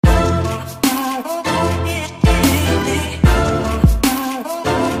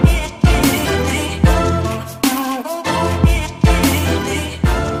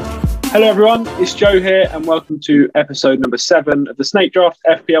Hello everyone, it's Joe here and welcome to episode number 7 of the Snake Draft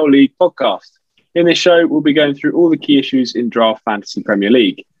FPL League podcast. In this show, we'll be going through all the key issues in Draft Fantasy Premier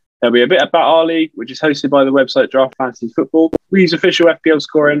League. There'll be a bit about our league, which is hosted by the website Draft Fantasy Football. We use official FPL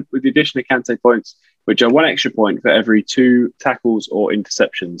scoring with the addition of Kante points, which are 1 extra point for every 2 tackles or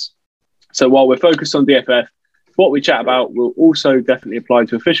interceptions. So while we're focused on DFF, what we chat about will also definitely apply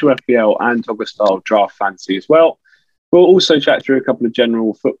to official FPL and Togger style Draft Fantasy as well. We'll also chat through a couple of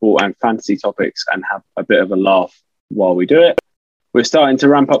general football and fantasy topics and have a bit of a laugh while we do it. We're starting to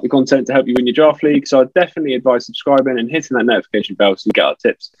ramp up the content to help you win your draft league, so I'd definitely advise subscribing and hitting that notification bell so you get our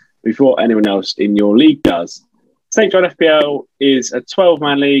tips before anyone else in your league does. Snake Draft FPL is a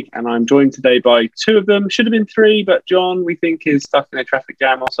 12-man league, and I'm joined today by 2 of them. Should have been 3, but John, we think, is stuck in a traffic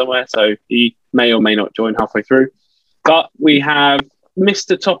jam or somewhere, so he may or may not join halfway through. But we have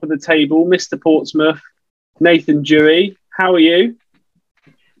Mr. Top of the Table, Mr. Portsmouth, Nathan Dewey. How are you?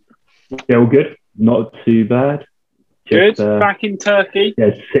 Yeah, all good. Not too bad. Good. Back in Turkey.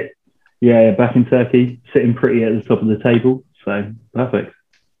 Back in Turkey, sitting pretty at the top of the table. So perfect.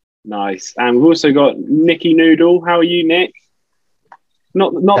 Nice. And we've also got Nicky Noodle. How are you, Nick?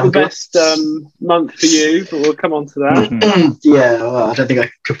 Not the best month for you, but we'll come on to that. I don't think I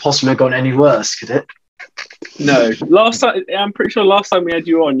could possibly have gone any worse, could it? No. I'm pretty sure last time we had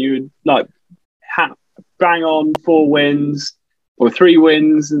you on, you would bang on 4 wins or 3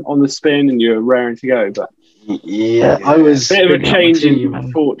 wins on the spin, and you're raring to go. But I was a bit of a change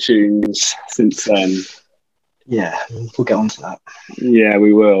in fortunes since then. Yeah, we'll get on to that. Yeah,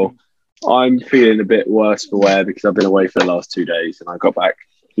 we will. I'm feeling a bit worse for wear because I've been away for the last 2 days, and I got back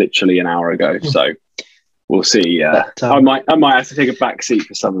literally an hour ago. So we'll see. I might have to take a back seat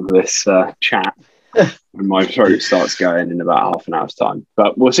for some of this chat when my throat starts going in about half an hour's time.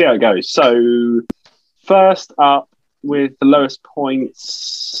 But we'll see how it goes. So first up with the lowest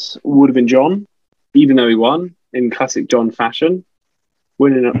points would have been John, even though he won in classic John fashion,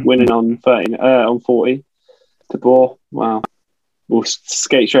 winning on 40 to Boar. Wow. We'll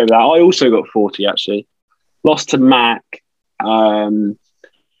skate straight over that. I also got 40, actually. Lost to Mac.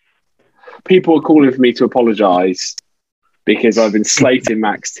 People are calling for me to apologise because I've been slating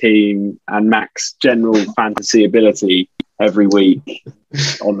Mac's team and Mac's general fantasy ability every week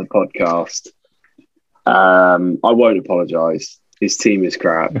on the podcast. I won't apologise. His team is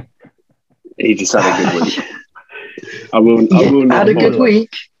crap. He just had a good week. I will not. Had a good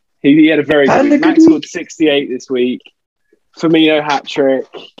week. He had a very good week. Max scored 68 this week. Firmino hat-trick.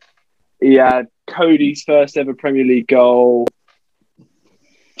 He had Cody's first ever Premier League goal.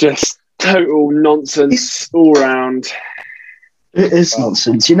 Just total nonsense all round. It is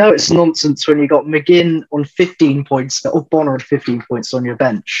nonsense. You know it's nonsense when you got McGinn on 15 points or Bonner on 15 points on your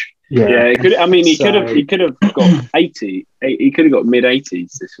bench. Yeah. He could have got 80. He could have got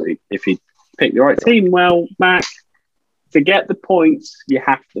mid-80s this week if he picked the right team. Well, Mac, to get the points, you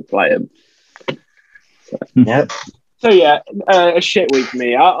have to play them. Yep. So yeah, a shit week for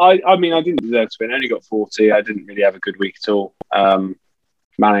me. I mean, I didn't deserve to win. I only got 40. I didn't really have a good week at all. Manning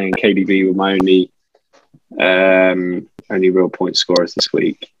and KDB were my only real point scorers this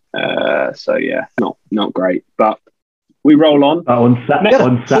week. So yeah, not great. But we roll on. On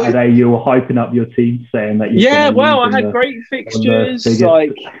Saturday, you were hyping up your team, saying that I had great fixtures. It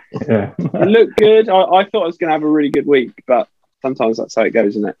looked good. I thought I was going to have a really good week, but sometimes that's how it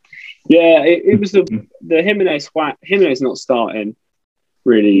goes, isn't it? Yeah, it was the Jimenez not starting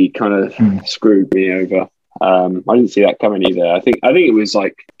really kind of screwed me over. I didn't see that coming either. I think it was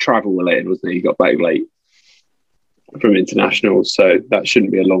like travel related, wasn't it? He got back late from international, so that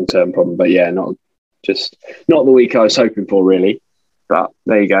shouldn't be a long-term problem. But yeah, not the week I was hoping for, really. But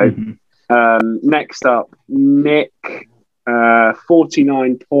there you go. Next up, Nick,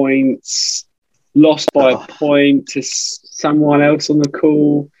 49 points, lost by a point to someone else on the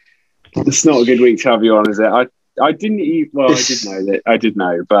call. It's not a good week to have you on, is it? I didn't even. Well, I did know that. I did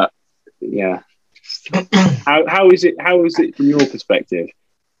know, but yeah. How is it? How is it from your perspective?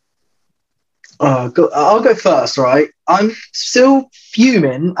 I'll go first, right? I'm still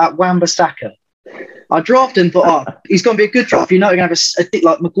fuming at Wan-Bissaka. I drafted him, thought, he's going to be a good draft. You know, you're going to have a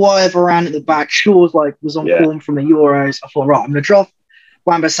like Maguire, Varane at the back. Shaw's was on form from the Euros. I thought, right, I'm going to draft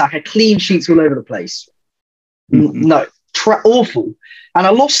Wan-Bissaka. Clean sheets all over the place. No, awful. And I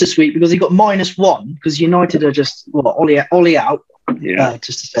lost this week because he got -1 because United are just Ollie out. Yeah,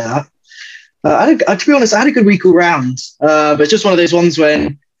 just to say that. To be honest, I had a good week all round. But it's just one of those ones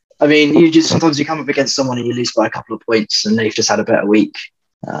when, I mean, sometimes you come up against someone and you lose by a couple of points, and they've just had a better week.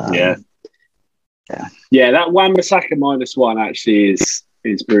 That Wan-Bissaka -1 actually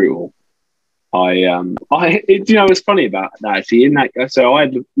is brutal. do you know what's funny about that? Actually, so I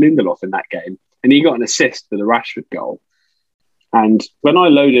had Lindelof in that game, and he got an assist for the Rashford goal. And when I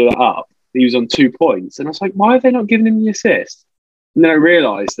loaded it up, he was on 2 points, and I was like, why are they not giving him the assist? And then I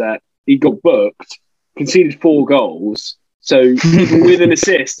realised that he got booked, conceded 4 goals. So even with an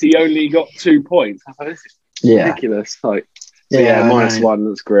assist, he only got 2 points. I thought, this is ridiculous. Like, -1.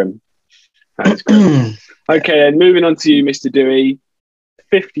 That's grim. That is grim. Okay, and moving on to you, Mr. Dewey.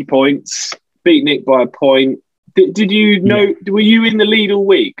 50 points. Beat Nick by a point. Did you know? Were you in the lead all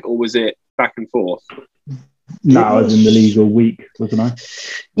week, or was it back and forth? No, I was in the league all week, wasn't I?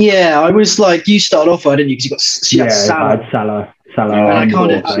 Yeah, I was like, you started off, didn't you? Because you had Salah. I had Salah.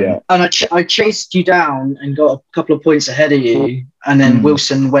 And I chased you down and got a couple of points ahead of you, and then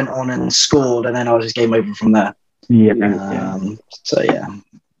Wilson went on and scored, and then I was just game over from there.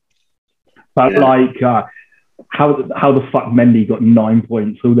 But how the fuck Mendy got 9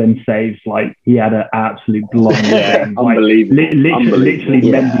 points, all then saves, like he had an absolute blind game. Unbelievable. Literally,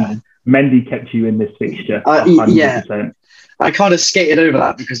 Mendy kept you in this fixture. 100%. I kind of skated over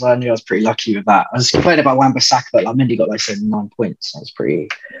that because I knew I was pretty lucky with that. I was complaining about Wan-Bissaka, but Mendy got 9 points. I was pretty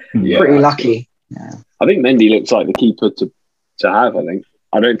lucky. Yeah. I think Mendy looks like the keeper to have.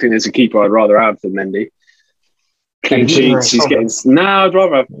 I don't think there's a keeper I'd rather have than Mendy. Clean sheets. He's getting. No, I'd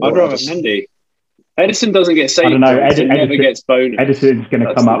rather have Mendy. Edison doesn't get saved. I don't know. Edison never gets bonus. Edison's going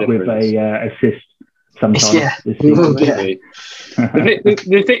to come up with a assist sometime. The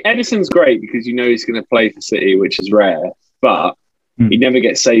thing, Edison's great because you know he's going to play for City, which is rare, but he never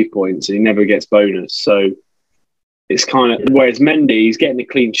gets save points and he never gets bonus. So it's kind of, whereas Mendy, he's getting the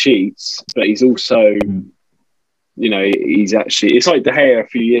clean sheets, but he's also, he's actually, it's like De Gea a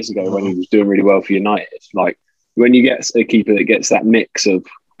few years ago when he was doing really well for United. Like when you get a keeper that gets that mix of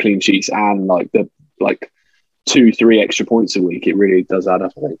clean sheets and like 2-3 extra points a week, it really does add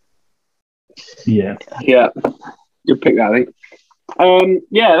up, I think. Yeah. Good pick, that, I think.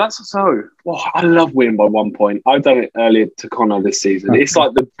 That's so. I love winning by 1 point. I've done it earlier to Connor this season. It's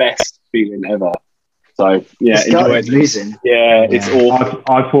like the best feeling ever. So enjoy it. Losing. It's awful.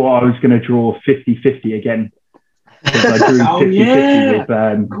 I thought I was going to draw 50-50 again. Because I drew 50-50 with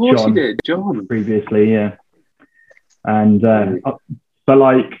of course you did, John. Previously, yeah. And but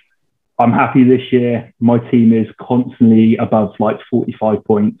like, I'm happy this year. My team is constantly above 45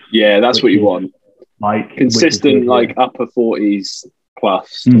 points. Yeah, that's what you want. Like consistent, like upper 40s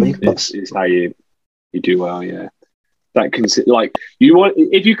plus is how you do well. Yeah, that you want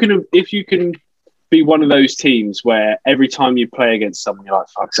if you can be one of those teams where every time you play against someone you're like,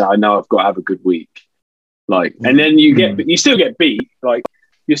 fuck, so I know I've got to have a good week. Like, and then you still get beat. Like,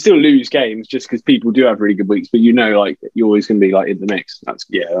 you still lose games just because people do have really good weeks, but like you're always going to be like in the mix. That's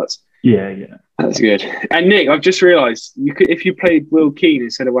good. And Nick, I've just realised if you played Will Keane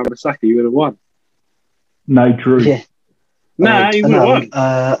instead of Wan-Bissaka, you would have won. No, Drew. Yeah. You would have won.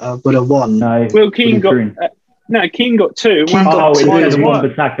 I would have won. No, Will Keane got. Keane got 2. Keane got 2. Instead of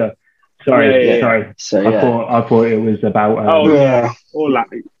Wan-Bissaka. Sorry. So, I thought it was about. Or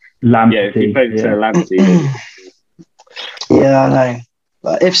Lamptey. Yeah, if you played instead of Lamptey. Yeah, I know.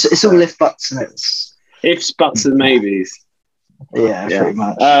 But it's all if buts and it's ifs, buts, and maybes. Yeah, pretty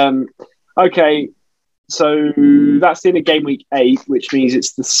much. Okay, so that's the end of game week 8, which means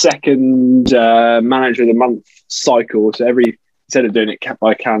it's the second manager of the month cycle. So instead of doing it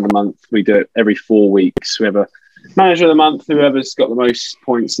by calendar month, we do it every 4 weeks. We have a manager of the month, whoever's got the most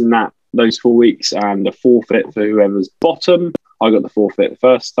points in those 4 weeks, and a forfeit for whoever's bottom. I got the forfeit the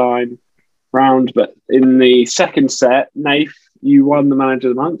first time round, but in the second set, Nath, you won the manager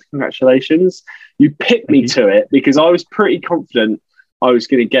of the month. Congratulations. You picked me to it because I was pretty confident I was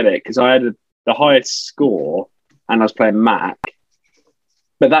going to get it because I had the highest score and I was playing Mac.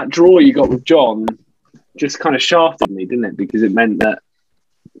 But that draw you got with John just kind of shafted me, didn't it? Because it meant that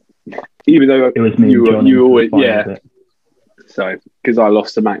even though it was me, you always, So because I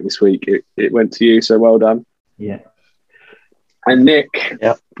lost to Mac this week, it went to you. So well done. Yeah. And Nick,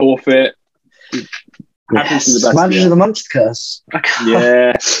 forfeit. Manager of the month curse.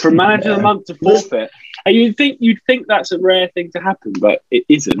 Yeah, from manager of the month to forfeit. And you'd think that's a rare thing to happen, but it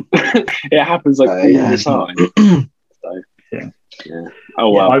isn't. It happens all the time. So, Oh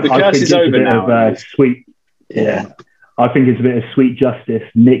well, the curse is over now. Sweet. Yeah, I think it's a bit of sweet justice.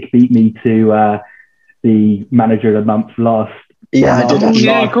 Nick beat me to the manager of the month last. Yeah, I did.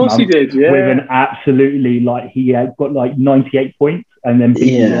 Yeah, of course he did. Yeah, with an absolutely he had got 98 points and then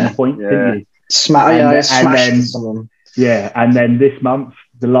beat me 1 point, didn't he? Smashed someone. Yeah, and then this month,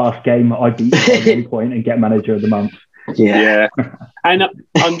 the last game, I beat him by 1 point and get manager of the month. Yeah. And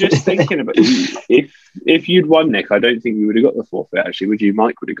I'm just thinking about if you'd won, Nick, I don't think we would have got the forfeit, actually. Would you?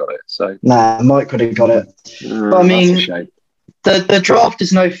 Mike would have got it. So Nah, Mike would have got it. But I mean, that's a shame. the draft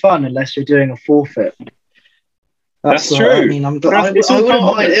is no fun unless you're doing a forfeit. That's true. true. I mean, I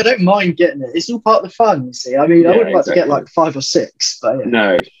don't mind getting it. It's all part of the fun, you see. I mean, I wouldn't like to get like 5 or 6, but yeah.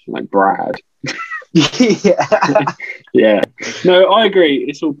 No, like Brad. Yeah. Yeah. No, I agree.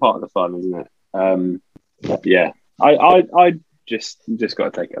 It's all part of the fun, isn't it? Yeah. I just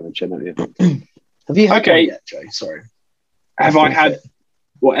got to take it on the chin at you. Have you had one yet, Joe? Sorry. Have I had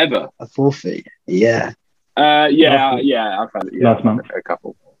whatever? A forfeit? Yeah. Yeah. I've had it. Yeah, Last month. A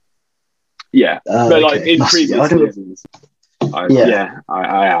couple. Yeah, but like in previous seasons. I have.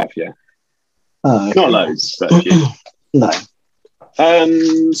 Yeah. Not loads, but a few. No.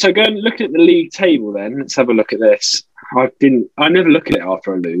 So going looking at the league table, then let's have a look at this. I never look at it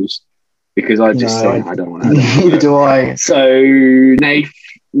after I lose because I just think I don't want to. Neither do I. So Nath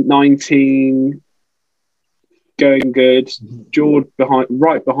 19, going good. George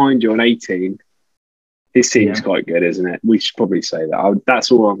right behind you on 18. His team's quite good, isn't it? We should probably say that.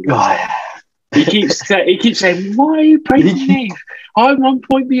 That's all I'm going to say. He keeps saying, "Why are you praising Nath? I'm 1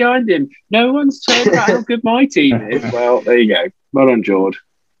 point behind him. No one's talking about how good my team is." Well, there you go. Well done, George.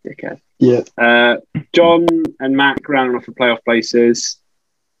 Okay. Yeah. John and Mac rounding off the playoff places.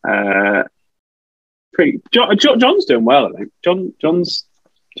 John's doing well, I think. John's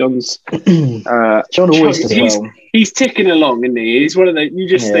John always does well. He's ticking along, isn't he? He's one of the. You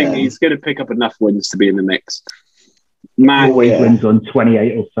just think he's going to pick up enough wins to be in the mix. Mac always wins on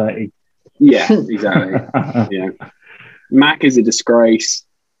 28 or 30. Yeah, exactly. Yeah, Mac is a disgrace.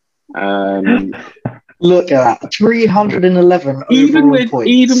 Look at that, 311 even with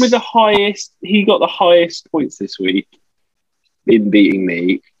points. the highest, he got the highest points this week in beating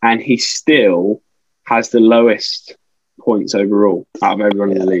me, and he still has the lowest points overall out of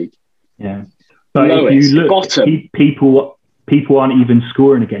everyone in the league. Yeah, but lowest, if you look, bottom. People aren't even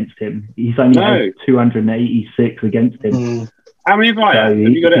scoring against him. He's only had 286 against him. How many have I had? Have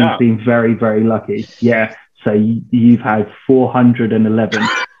you got it out? He's been very, very lucky. Yeah. So you've had 411.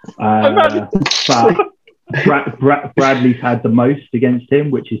 But Bradley's had the most against him,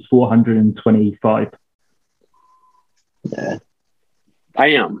 which is 425. Yeah.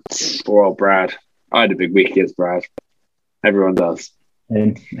 Damn. Poor old Brad. I had a big week against Brad. Everyone does.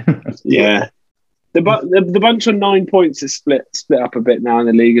 Yeah. The bunch on 9 points is split up a bit now in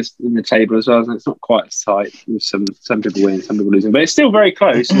the league, in the table as well. So it's not quite as tight. With some people winning, some people losing, but it's still very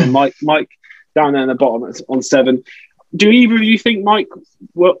close. And then Mike down there in the bottom on 7. Do either of you think Mike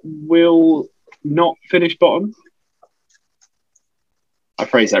will not finish bottom? I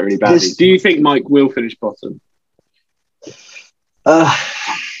phrased that really badly. Do you think Mike will finish bottom?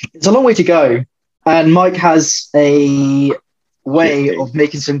 It's a long way to go, and Mike has a way of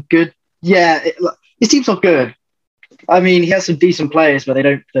making some good. Yeah, his team's not good. I mean, he has some decent players, but they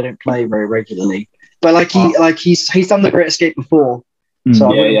don't play very regularly. But he's done the Great Escape before, so I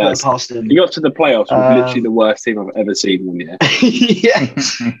wouldn't put it past him. He got to the playoffs with literally the worst team I've ever seen one year. Yeah,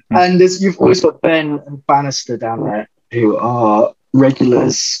 and you've always got Ben and Bannister down there who are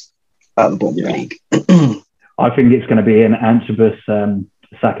regulars at the bottom of the league. I think it's going to be an Antrobus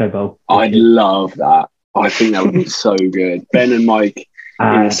Sacco Bowl. I'd love that. I think that would be so good. Ben and Mike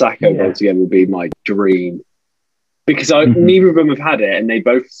in the Sacco Bowl together would be my dream. Because neither of them have had it, and they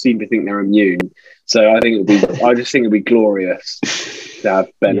both seem to think they're immune. So I just think it'd be glorious to have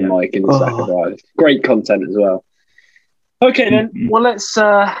Ben and Mike in the Sacco Bowl. Great content as well. Okay, then. Well, let's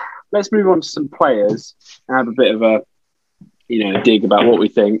move on to some players and have a bit of a dig about what we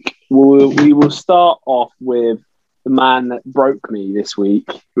think. We will start off with the man that broke me this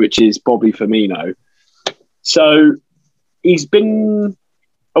week, which is Bobby Firmino. So he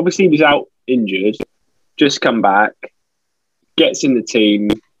was out injured, just come back, gets in the team,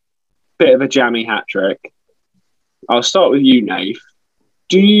 bit of a jammy hat trick. I'll start with you, Nath.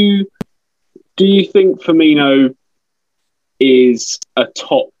 Do you think Firmino is a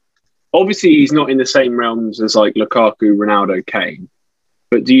top? Obviously, he's not in the same realms as like Lukaku, Ronaldo, Kane.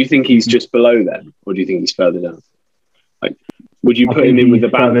 But do you think he's just below them, or do you think he's further down? Like, would you put him in with the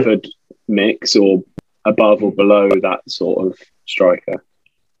Bamford mix, or above or below that sort of striker?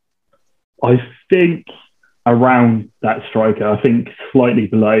 I think around that striker. I think slightly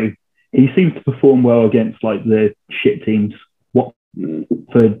below. He seems to perform well against like the shit teams,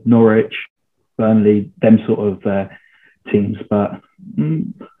 Watford, Norwich, Burnley, them sort of teams. But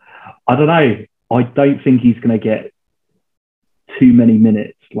I don't know. I don't think he's going to get too many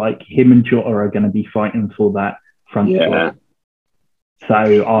minutes. Like him and Jota are going to be fighting for that front spot.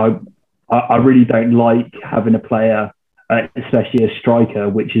 So I really don't like having a player, especially a striker,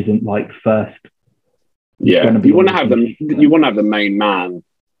 which isn't like first. Yeah, you want to have the main man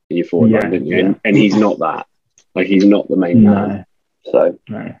in your forward line, don't you? Yeah. And he's not that. Like, he's not the main man. So,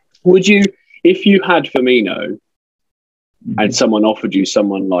 would you, if you had Firmino and someone offered you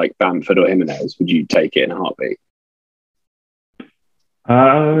someone like Bamford or Jimenez, would you take it in a heartbeat?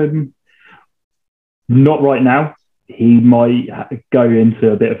 Not right now. He might go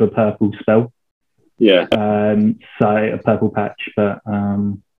into a bit of a purple spell. Yeah. So a purple patch, but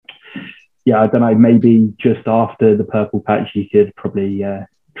I don't know. Maybe just after the purple patch, you could probably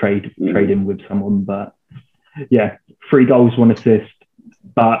trade him with someone. But yeah, 3 goals, 1 assist.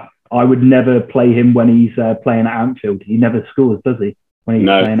 But I would never play him when he's playing at Anfield. He never scores, does he? When he's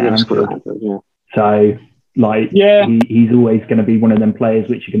playing at Anfield. Yeah. So, he's always going to be one of them players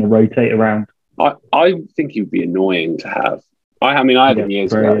which are going to rotate around. I think he would be annoying to have. I had him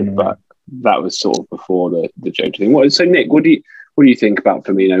years ago, annoying. But that was sort of before the Jota thing. So, Nick, what do you think about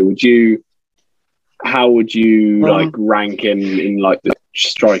Firmino? How would you like rank him in like the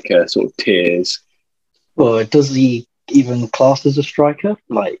striker sort of tiers? Well, does he even class as a striker?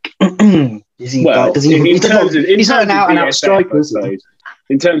 Like, is he? Well, he's not an out-and-out striker, is he?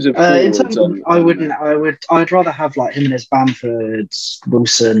 In terms of, I'd rather have like Jimenez, Bamford,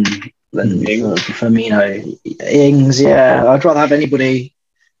 Wilson than Firmino, Ings. Yeah, I'd rather have anybody.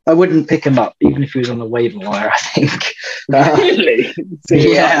 I wouldn't pick him up even if he was on the waiver wire. I think. Really?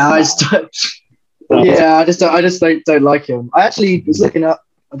 I just don't like him. I actually was looking up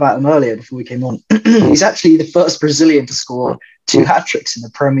about him earlier before we came on. He's actually the first Brazilian to score 2 hat-tricks in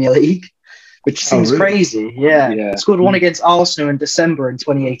the Premier League, which seems crazy. Yeah. Scored one against Arsenal in December in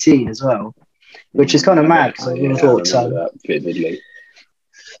 2018 as well, which is kind of mad because I would have thought that vividly.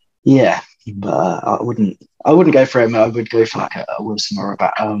 Yeah, but I wouldn't go for him. I would go for like a Wilson or a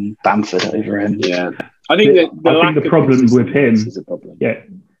Bamford over him. Yeah, I think the problem with him is a problem.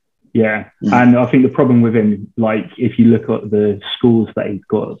 Yeah. And I think the problem with him, like if you look at the scores that he's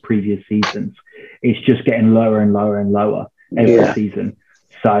got at previous seasons, it's just getting lower and lower and lower every season.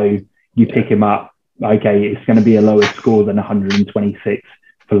 So you pick him up, okay, it's going to be a lower score than 126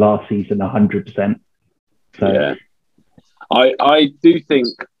 for last season, 100%. So yeah, I do think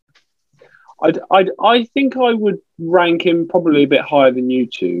I think I would rank him probably a bit higher than you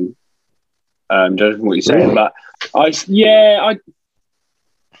two. Judging from what you're saying, but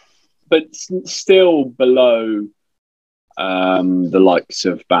but still below the likes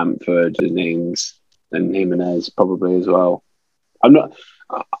of Bamford and Ings and Jimenez probably as well. I'm not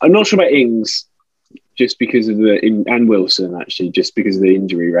sure about Ings just because of and Wilson actually just because of the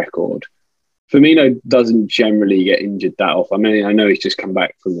injury record. Firmino doesn't generally get injured that often. I mean, I know he's just come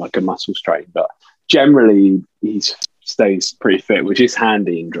back from like a muscle strain, but generally he stays pretty fit, which is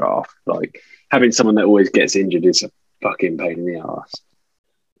handy in draft. Like having someone that always gets injured is a fucking pain in the arse.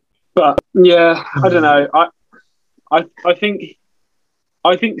 But yeah, I don't know. I think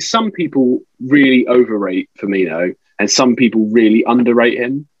some people really overrate Firmino and some people really underrate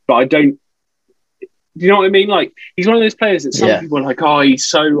him. But I don't. Do you know what I mean? Like he's one of those players that some people are like, oh, he's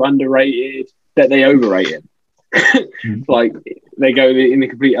so underrated that they overrate him. Like they go in the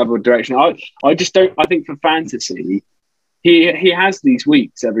complete other direction. I just don't. I think for fantasy, he has these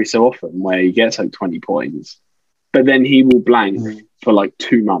weeks every so often where he gets like 20 points, but then he will blank for like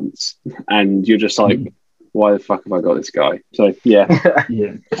 2 months, and you're just like, why the fuck have I got this guy? So yeah,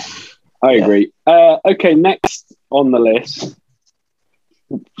 I agree. Okay, next on the list,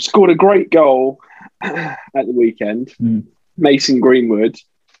 scored a great goal at the weekend. Mason Greenwood.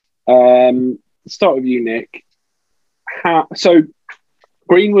 Start with you, Nick. So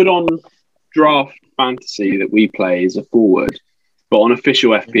Greenwood on draft fantasy that we play is a forward, but on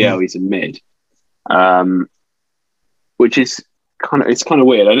official FPL he's a mid, which is kind of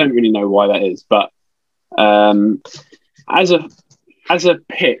weird. I don't really know why that is, but as a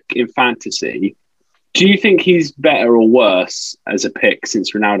pick in fantasy, do you think he's better or worse as a pick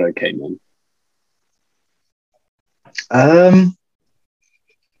since Ronaldo came in?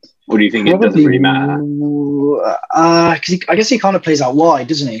 Or do you think it doesn't really matter? Because I guess he kind of plays out wide,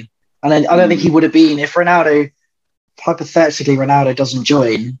 doesn't he? And I don't think he would have been if Ronaldo, hypothetically, Ronaldo doesn't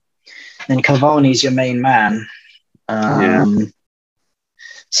join, then Cavani's your main man.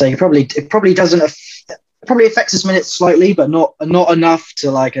 So it probably doesn't. Probably affects his minutes slightly, but not enough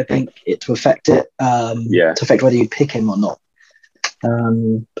to like. I think it to affect it. To affect whether you pick him or not.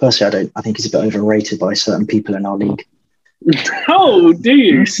 Personally, I think he's a bit overrated by certain people in our league. Oh, do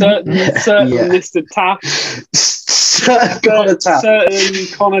you? Certain Mr. Taff. Certain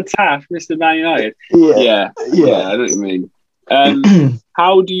Connor Taff, Mr. Man United. Yeah, I know what you mean.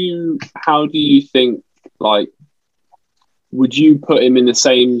 How do you think, like, would you put him in the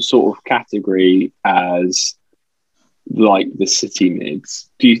same sort of category as like the City mids?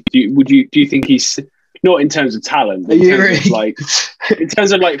 Do you think he's not in terms of talent, but in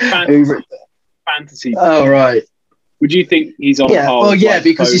terms of like fantasy? Oh right. Would you think he's on par? Well, with, like,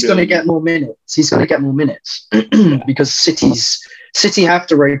 because he's Foden? going to get more minutes. He's going to get more minutes because City have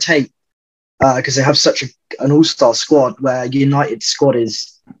to rotate because they have such an all-star squad. Where United's squad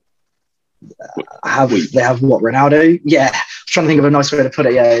is they have what, Ronaldo? Yeah, I'm trying to think of a nice way to put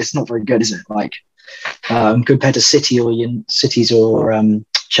it. Yeah, it's not very good, is it? Like compared to City's or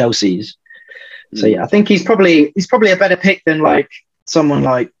Chelsea's. So yeah, I think he's probably a better pick than like someone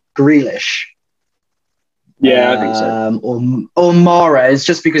like Grealish. Yeah, I think so. Or Mahrez,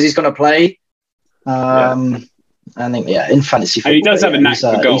 just because he's going to play. I think, in fantasy football. And he does have a knack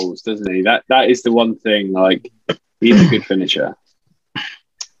for goals, doesn't he? That is the one thing. Like, he's a good finisher.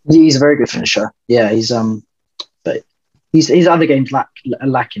 He's a very good finisher. Yeah, but his other games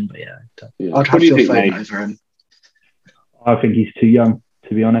lacking. But I'd have to favour over him. I think he's too young,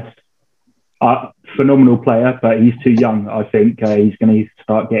 to be honest. Phenomenal player, but he's too young. I think he's going to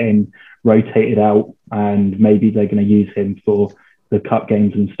start getting rotated out, and maybe they're going to use him for the cup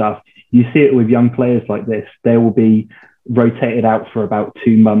games and stuff. You see it with young players like this; they will be rotated out for about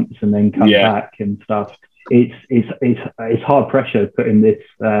 2 months and then come back and stuff. It's hard pressure putting this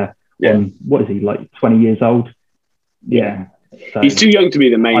on. What is he, like 20 years old? Yeah, so, he's too young to be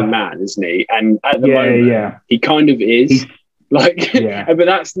the main man, isn't he? And at the moment, he kind of is. But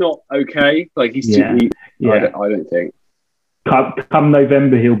that's not okay. Like he's too. I don't think. Come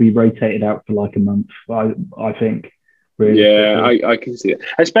November, he'll be rotated out for like a month. I think. Really. Yeah, I can see it,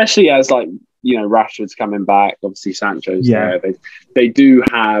 especially as like Rashford's coming back. Obviously, Sancho's there. They do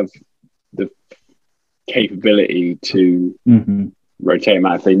have the capability to rotate him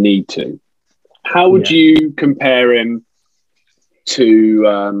out if they need to. How would you compare him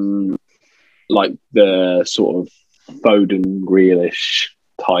to like the sort of Foden, Grealish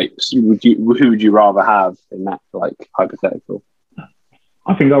types? Who would you rather have in that, like, hypothetical?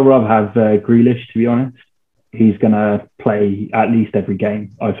 I think I'd rather have Grealish, to be honest. He's going to play at least every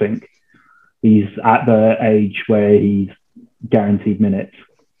game, I think. He's at the age where he's guaranteed minutes,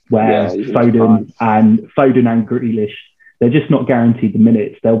 where Foden and Grealish, they're just not guaranteed the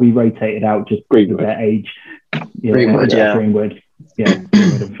minutes. They'll be rotated out just because of their age. Greenwood and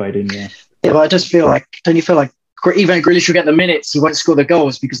Foden, Yeah, but I just feel like, don't you feel like even Grealish will get the minutes, he won't score the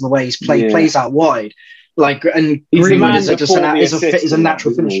goals because of the way he's plays out wide. Like, and Greenwood is a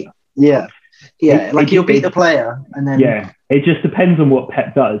natural finisher. Like he'll beat the player, and then it just depends on what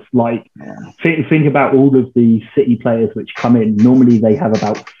Pep does. Like, think about all of the City players which come in. Normally, they have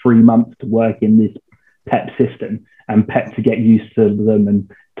about 3 months to work in this Pep system, and Pep to get used to them and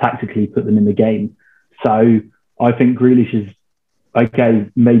tactically put them in the game. So I think Grealish is okay,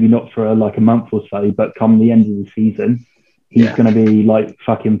 maybe not for like a month or so, but come the end of the season, he's going to be like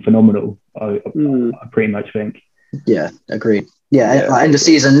fucking phenomenal. I pretty much think. Yeah, agreed. Like end of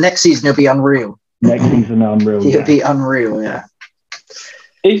season, next season he'll be unreal. Next season, unreal. He'll be unreal. Yeah.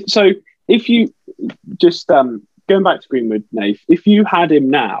 So if you just going back to Greenwood, Nath, if you had him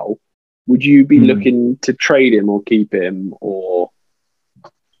now, would you be looking to trade him or keep him, or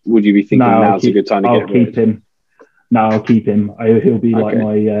would you be thinking now's a good time to get rid of him? No, I'll keep him. He'll be like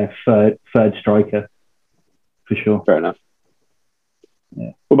my third striker for sure. Fair enough.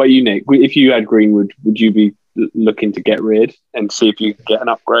 Yeah. What about you, Nick? If you had Greenwood, would you be looking to get rid and see if you could get an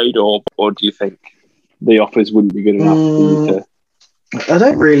upgrade, or do you think the offers wouldn't be good enough for you to? I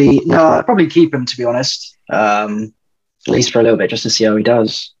don't really. No, I'd probably keep him, to be honest. At least for a little bit, just to see how he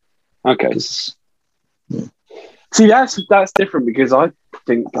does. Okay. See, that's different, because I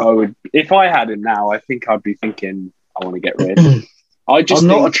think I would, if I had him now, I think I'd be thinking I want to get rid. I'm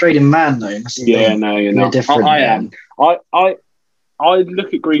not a trading man, though. No, you're not. I am. I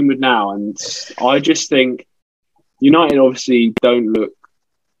look at Greenwood now, and I just think United obviously don't look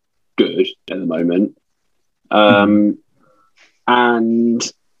good at the moment, and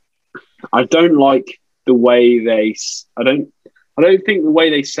I don't like the way I don't think the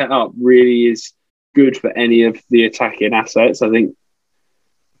way they set up really is good for any of the attacking assets. I think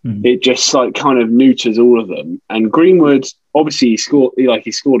it just like kind of neuters all of them. And Greenwood, obviously, he scored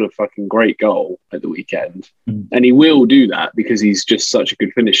a fucking great goal at the weekend, and he will do that because he's just such a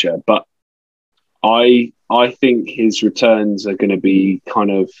good finisher. But I think his returns are going to be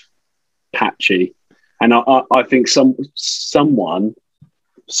kind of patchy, and I think someone's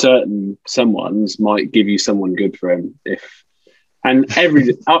might give you someone good for him if And I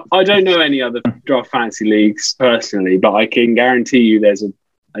don't know any other draft fantasy leagues personally, but I can guarantee you there's an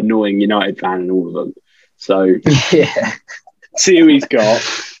annoying United fan in all of them. So Yeah. see who he's got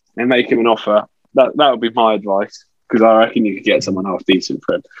and make him an offer. That would be my advice, because I reckon you could get someone half decent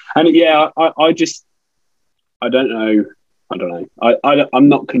for him. And yeah, I don't know. I'm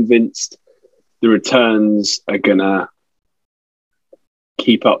not convinced the returns are gonna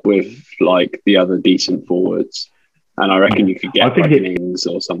keep up with like the other decent forwards. And I reckon you could get like an Ings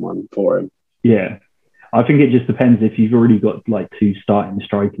or someone for him. Yeah. I think it just depends if you've already got like 2 starting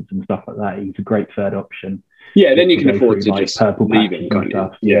strikers and stuff like that. He's a great third option. Yeah, then you can afford to just leave him, kind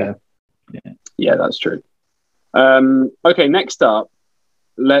of. of. Yeah, that's true. Okay, next up,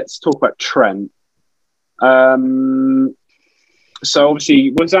 let's talk about Trent. So obviously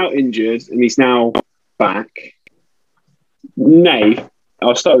he was out injured and he's now back. Nate,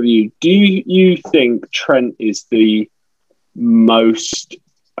 I'll start with you. Do you think Trent is the most...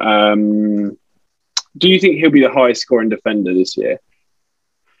 do you think he'll be the highest scoring defender this year?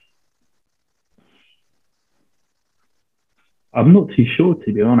 I'm not too sure,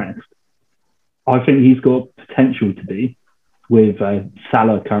 to be honest. I think he's got potential to be, with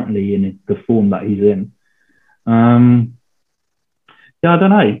Salah currently in the form that he's in. Yeah, I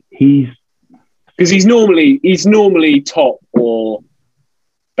don't know. Because he's normally top or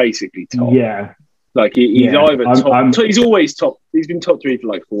basically top. Yeah. Like he's either top. He's always top. He's been top 3 for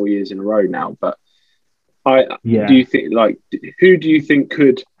like 4 years in a row now. But do you think who do you think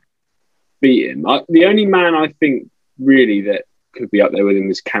could beat him? The only man I think really that could be up there with him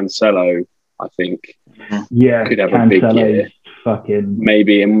is Cancelo. I think. Yeah, could have a big year.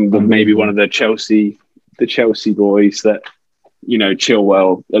 Maybe one of the Chelsea boys that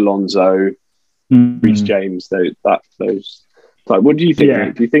Chilwell, Alonso, Reece James. Those. Like, what do you think? Yeah.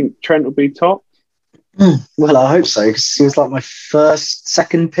 Mate? Do you think Trent will be top? Well, I hope so, because he was like my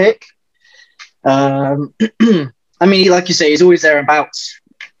second pick. I mean, like you say, he's always thereabouts,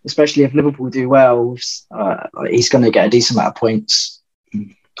 especially if Liverpool do well. He's going to get a decent amount of points.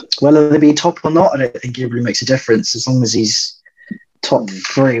 Whether they be top or not, I don't think it really makes a difference, as long as he's top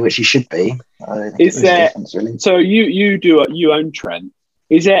 3, which he should be. I don't think is there? Really. So you own Trent.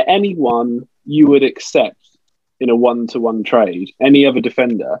 Is there anyone you would accept in a 1-to-1 trade? Any other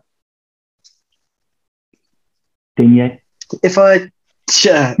defender? Digne. If I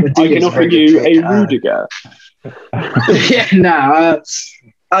can offer you a Rudiger.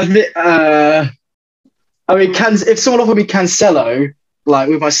 I mean, if someone offered me Cancelo, like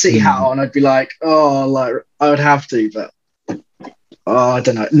with my City hat on, I'd be like, I would have to, but I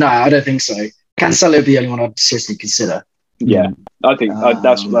don't know. No, I don't think so. Cancelo would be the only one I'd seriously consider. Yeah, I think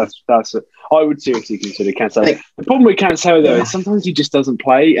that's it. I would seriously consider Cancelo. The problem with Cancelo though is sometimes he just doesn't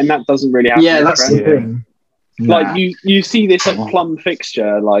play, and that doesn't really happen. Yeah, that's the thing. Like you see this plum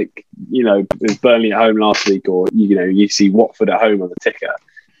fixture, like with Burnley at home last week, or you see Watford at home on the ticker,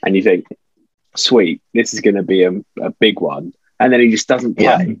 and you think, sweet, this is going to be a big one, and then he just doesn't play.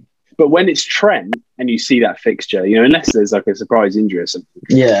 Yeah. But when it's Trent and you see that fixture, unless there's like a surprise injury or something,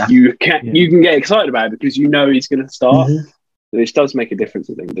 you can get excited about it because he's going to start, which does make a difference,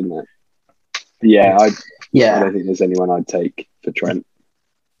 I think, doesn't it? I don't think there's anyone I'd take for Trent.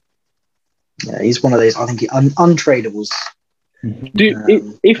 Yeah, he's one of those. I think untradables.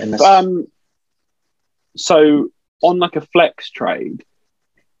 So on like a flex trade,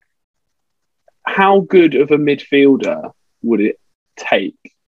 how good of a midfielder would it take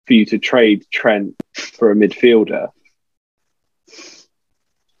for you to trade Trent for a midfielder?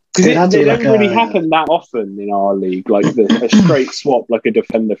 Because it don't really happen that often in our league, like a straight swap, like a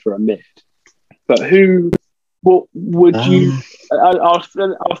defender for a mid. But what would you? I'll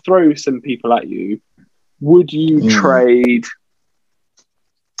throw some people at you. Would you trade?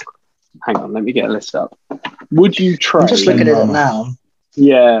 Hang on, let me get a list up. Would you trade? I'm just looking at it now.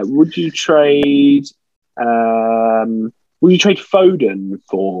 Yeah. Would you trade? Would you trade Foden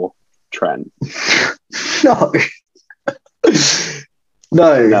for Trent? No.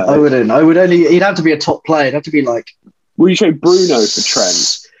 No, I wouldn't. I would only. He'd have to be a top player. It'd have to be like. Would you trade Bruno for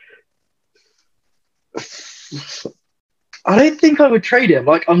Trent? I don't think I would trade him.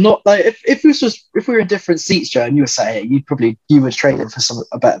 Like, I'm not like if we were in different seats, Joe, and you were saying you would trade him for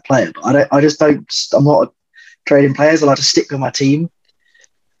a better player. But I'm not a trading players. I like to stick with my team.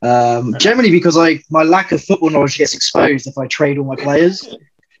 Generally because my lack of football knowledge gets exposed if I trade all my players,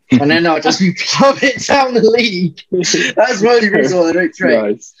 and then I'll just be plummet down the league. That's the only reason why I don't trade.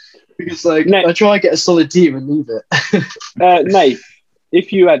 Nice. Because I try and get a solid team and leave it. Nate,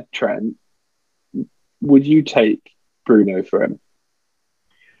 if you had Trent, would you take Bruno for him?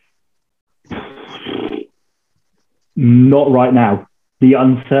 Not right now. The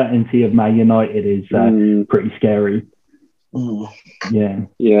uncertainty of Man United is pretty scary. Yeah.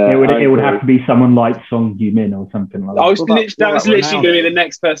 It would have to be someone like Son Heung-min or something like that. That was literally going to be the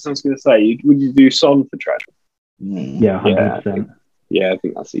next person I was going to say. Would you do Son for Trent? Yeah, 100%. Yeah, I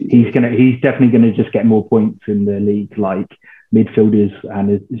think that's easy. He's definitely gonna just get more points in the league, like midfielders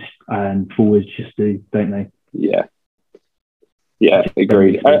and forwards just do, don't they? Yeah,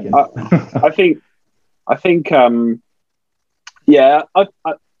 agreed. I think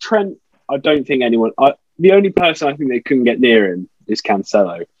Trent. I don't think anyone. The only person I think they couldn't get near him is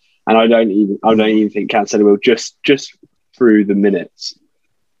Cancelo, and I don't even think Cancelo will just through the minutes.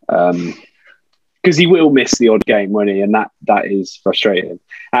 Because he will miss the odd game, won't he? And that is frustrating.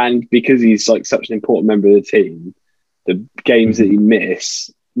 And because he's like such an important member of the team, the games that he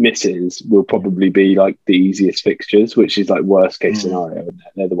misses will probably be like the easiest fixtures, which is like worst case scenario. And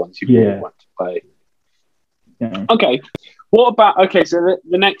they're the ones you really want to play. Yeah. Okay. So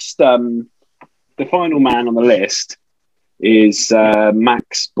the next, the final man on the list is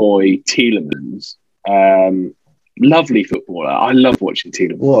Max Boy Tielemans. Lovely footballer. I love watching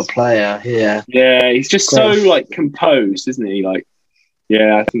Tielemans. What a player, yeah. Yeah, he's just so like composed, isn't he? Like,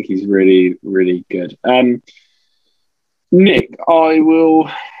 yeah, I think he's really, really good. Nick, I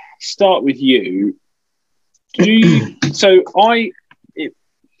will start with you. Tielemans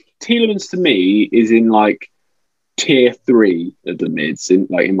to me is in like tier 3 of the mids in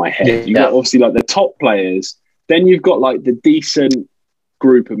my head. You've got obviously like the top players, then you've got like the decent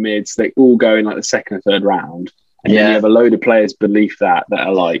group of mids that all go in like the second or third round. And then you have a load of players beneath that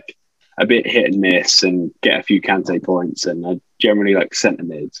are like a bit hit and miss and get a few Kante points and are generally like centre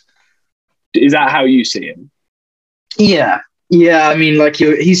mids. Is that how you see him? Yeah. I mean, like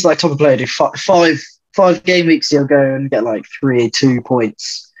he's like type of player. Do five game weeks, he'll go and get like 2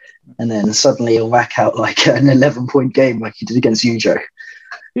 points, and then suddenly he'll whack out like an 11-point game like he did against Ujo.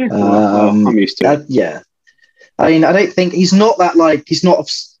 Yeah, I'm used to it. Yeah. I mean, I don't think he's not that like he's not.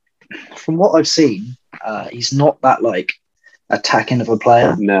 From what I've seen, he's not that like attacking of a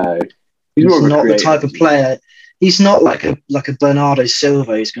player. No, he's not the type of player. He's not like a Bernardo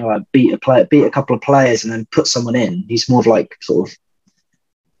Silva who's going to like beat a couple of players and then put someone in. He's more of like sort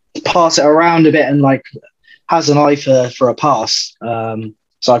of pass it around a bit and like has an eye for a pass. So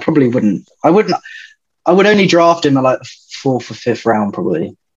I probably wouldn't. I would only draft him at like the 4th or 5th round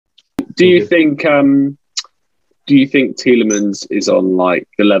probably. Do you think? Do you think Tielemans is on like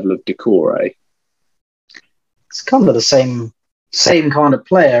the level of Decore? It's kind of the same kind of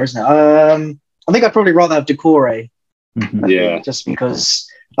player, isn't it? I think I'd probably rather have Decore. Yeah. Just because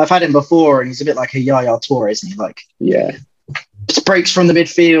I've had him before and he's a bit like a Yaya Toure, isn't he? Like, just breaks from the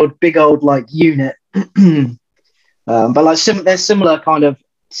midfield, big old like unit. But like there's similar kind of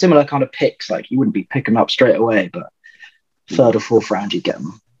picks. Like you wouldn't be picking them up straight away, but 3rd or 4th round you get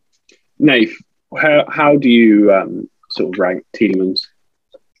them. Nath, how do you sort of rank Tielemans?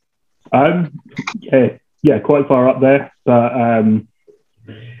 Yeah, quite far up there, but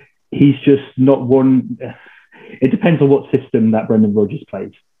he's just not one. It depends on what system that Brendan Rodgers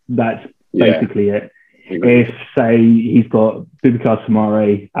plays. That's basically it. If, say, he's got Boubacar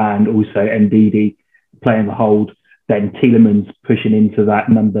Soumaré and also Ndidi playing the hold, then Tielemans pushing into that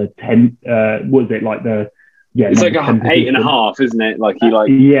number 10. Was it like the... Yeah, it's like an 8.5, isn't it? Like he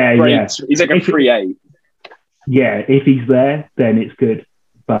he's like a 3.8. Yeah, if he's there, then it's good.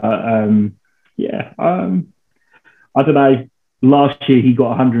 But I don't know. Last year he got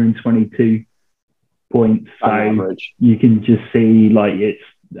 122 points, so you can just see like it's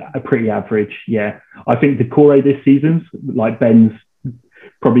a pretty average. Yeah, I think Decore this season's like Ben's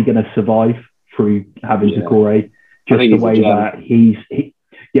probably going to survive through having Decore. Just the way that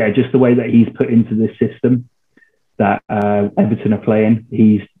just the way that he's put into this system that Everton are playing.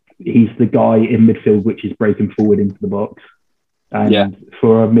 He's the guy in midfield which is breaking forward into the box. And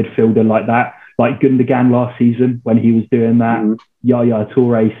for a midfielder like that, like Gundogan last season when he was doing that, Yaya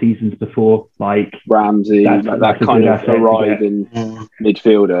Toure seasons before, like Ramsey, that kind of arriving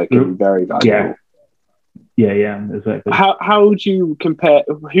midfielder can be very valuable. Yeah, exactly. How would you compare?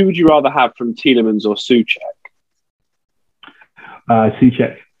 Who would you rather have from Tielemans or Souček?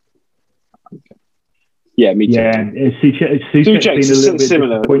 Souček. Yeah, me too. Yeah, Souček's been a little bit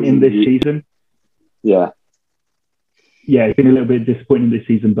disappointing this season. Yeah, he's been a little bit disappointing this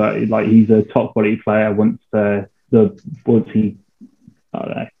season, but like he's a top quality player. Once he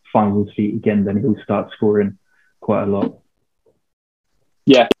finds his feet again, then he'll start scoring quite a lot.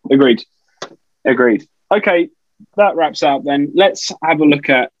 Yeah, agreed. Okay, that wraps up then. Let's have a look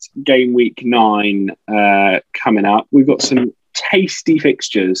at game week 9 coming up. We've got some tasty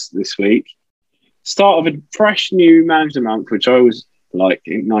fixtures this week. start of a fresh new manager month, which I always like,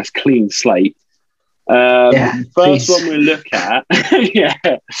 a nice clean slate. First please. one we'll look at,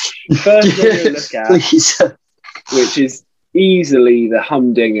 first one we'll look at, Please. which is easily the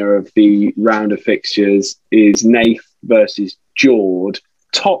humdinger of the round of fixtures, is Nath versus Jord.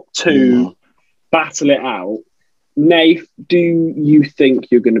 Top two, battle it out. Nath, do you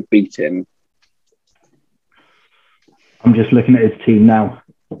think you're going to beat him? I'm just looking at his team now,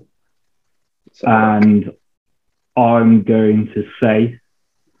 and I'm going to say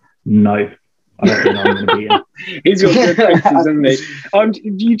no. I don't think I'm going to beat him. He's got good fixtures, isn't he?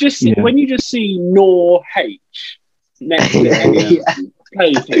 You just see, when you just see Nor H next to him,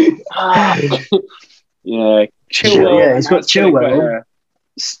 plays him. Yeah, Chilwell. Yeah, he's got Chilwell.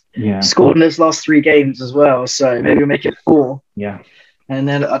 Scored in his last 3 games as well, so maybe we'll make it 4. Yeah, and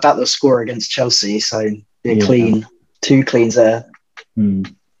then I doubt they'll score against Chelsea, so be clean, 2 cleans there.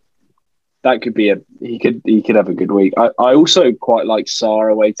 That could be he could have a good week. I also quite like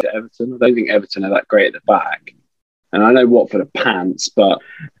Sarr away to Everton. I don't think Everton are that great at the back, and I know Watford are pants, but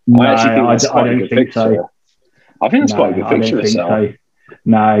I actually think that's quite a good fixture. So. I think that's quite a good fixture itself. So.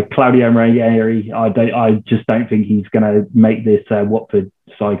 No, Claudio Ranieri, I just don't think he's going to make this Watford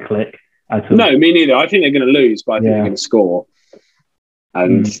side click at all. No, me neither. I think they're going to lose, but I think they're going to score.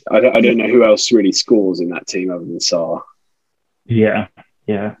 And I don't know who else really scores in that team other than Sarr. Yeah.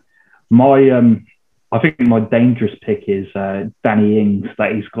 I think my dangerous pick is Danny Ings,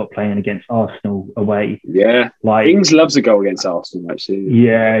 that he's got playing against Arsenal away. Yeah, Ings loves a goal against Arsenal, actually.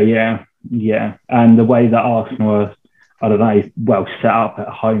 Yeah. And the way that Arsenal are, I don't know, set up at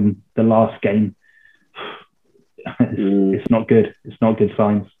home the last game, it's not good. It's not good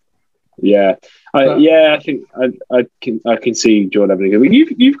signs. Yeah, I think I can see Jordan having a good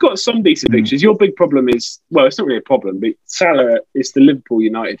week. You've got some decent fixtures. Your big problem is, well, it's not really a problem, but Salah is the Liverpool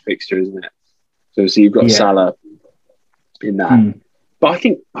United fixture, isn't it? So you've got Salah in that. But I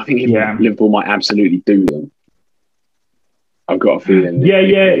think Liverpool might absolutely do them. I've got a feeling.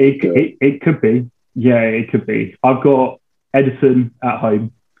 It could be. Yeah, it could be. I've got Edison at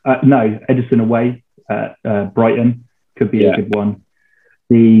home. Edison away at Brighton. Could be a good one.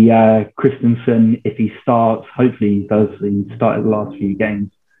 The Christensen, if he starts, hopefully he does. He started the last few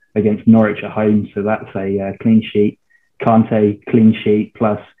games against Norwich at home, so that's a clean sheet. Kante, clean sheet,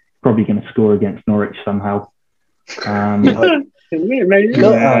 plus probably going to score against Norwich somehow. I don't know.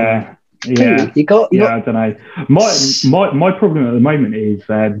 My problem at the moment is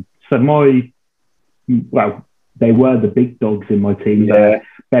they were the big dogs in my team.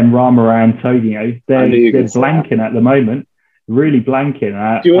 Ben Rama and Antonio. They're blanking at the moment. Really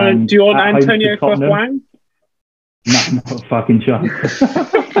blanking. Do you want Antonio for Wang? No, not a fucking chance.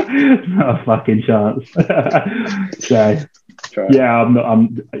 Not a fucking chance.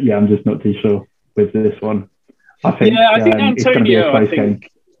 I'm just not too sure with this one. I think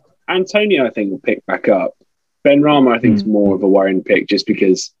Antonio will pick back up. Ben Rama, I think, is more of a worrying pick just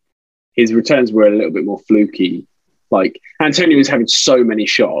because his returns were a little bit more fluky. Like Antonio was having so many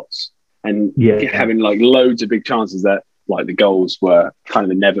shots and having like loads of big chances that like the goals were kind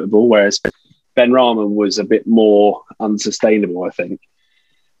of inevitable, whereas Ben Rama was a bit more unsustainable, I think.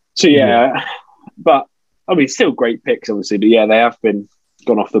 So but I mean, still great picks, obviously. But they have been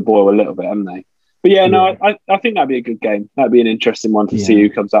gone off the boil a little bit, haven't they? But I think that'd be a good game. That'd be an interesting one to see who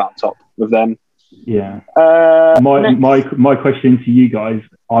comes out on top with them. Yeah. My question to you guys: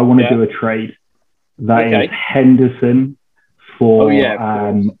 I want to do a trade that is Henderson for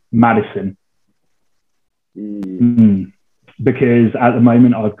Maddison. Because at the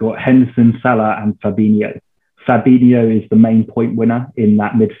moment I've got Henderson, Salah, and Fabinho. Fabinho is the main point winner in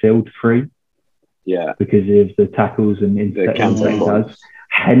that midfield three. Yeah, because of the tackles and interceptions that he does.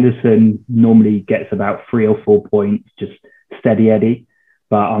 Henderson normally gets about 3 or 4 points, just steady Eddie.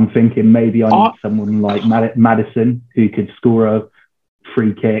 But I'm thinking maybe I need someone like Maddison who could score a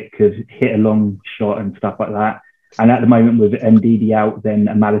free kick, could hit a long shot and stuff like that. And at the moment with Ndidi out, then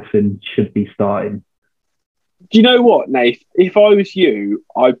a Maddison should be starting. Do you know what, Nath? If I was you,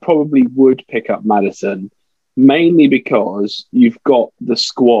 I probably would pick up Maddison, mainly because you've got the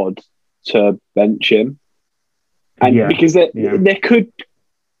squad to bench him. And because there could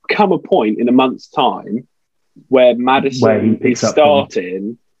come a point in a month's time where Maddison is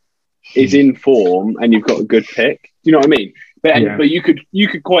starting, is in form, and you've got a good pick. Do you know what I mean? But you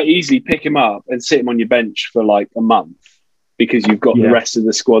could quite easily pick him up and sit him on your bench for like a month because you've got the rest of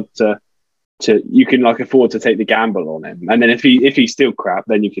the squad to you can like afford to take the gamble on him. And then if he's still crap,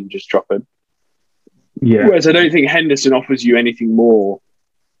 then you can just drop him. Yeah. Whereas I don't think Henderson offers you anything more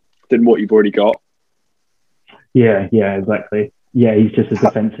than what you've already got. Yeah, exactly. Yeah, he's just a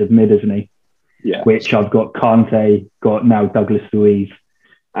defensive mid, isn't he? Yeah. which I've got Kante, got now Douglas Luiz,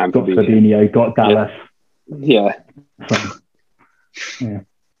 And got Fabinho. Fabinho, got Dallas. Yeah. So, yeah.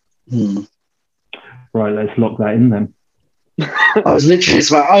 Hmm. Right, let's lock that in then. I was about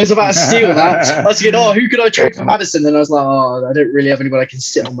to steal that. I was thinking, oh, who could I trade for Madison? And I was like, oh, I don't really have anybody I can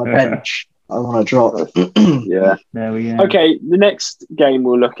sit on my bench. I want to drop. Yeah. There we go. Okay, the next game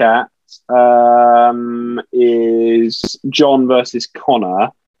we'll look at is John versus Connor.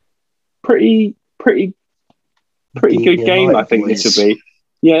 Pretty good game, I think this will be.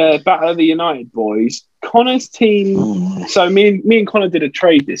 Yeah, Battle of the United boys. Connor's team. So me and Connor did a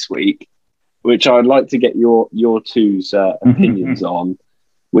trade this week, which I'd like to get your two's opinions on,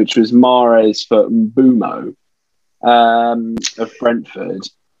 which was Mahrez for Mbumo of Brentford.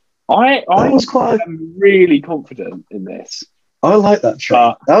 I am really confident in this. I like that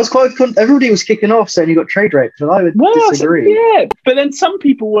trade. That was quite fun. Everybody was kicking off saying you got trade rate, but I would disagree. Yeah, but then some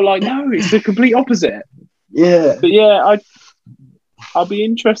people were like, no, it's the complete opposite. Yeah. But yeah, I'll be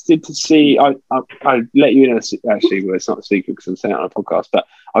interested to see. I let you in. Actually, well, it's not a secret because I'm saying it on a podcast, but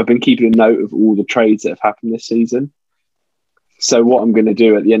I've been keeping a note of all the trades that have happened this season. So what I'm going to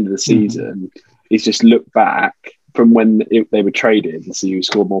do at the end of the season is just look back from when they were traded and see who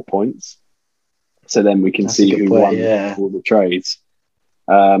scored more points. So then we can see who won all the trades.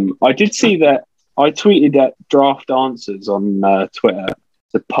 I did see that I tweeted at Draft Answers on Twitter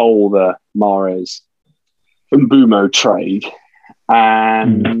to poll the Mahrez and Mbumo trade.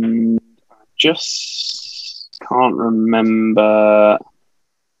 And just can't remember.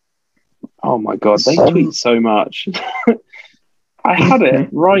 Oh my God, they tweet so much. I had it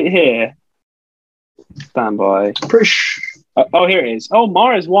right here. Stand by. Oh, here it is. Oh,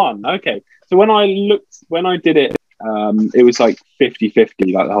 Mahrez won. Okay. So when I did it, it was like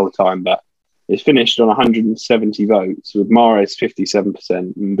 50-50 like the whole time, but it's finished on 170 votes with Mahrez 57%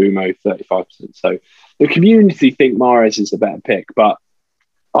 and Mbumo 35%. So the community think Mahrez is the better pick, but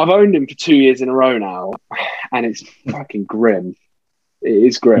I've owned him for 2 years in a row now, and it's fucking grim. It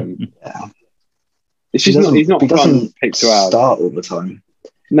is grim. Yeah. It's just he's not fun to pick to out. Start all the time.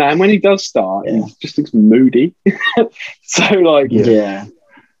 No, and when he does start, he just looks moody. So like, yeah.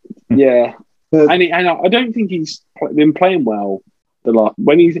 And I don't think he's been playing well the last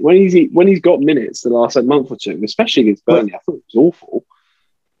when he's got minutes the last month or two, especially against Burnley. I thought it was awful.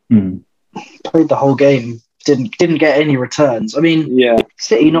 Played the whole game, didn't get any returns. I mean,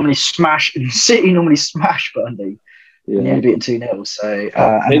 City normally smash Burnley. Yeah, and they beat 2-0. So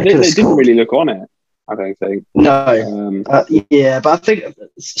they didn't really look on it. I don't think. No. But I think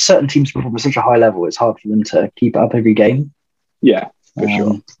certain teams perform at such a high level, it's hard for them to keep up every game. Yeah, for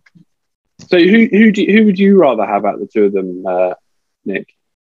sure. So who would you rather have out the two of them, Nick?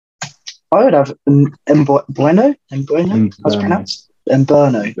 I would have Bueno. How's it pronounced?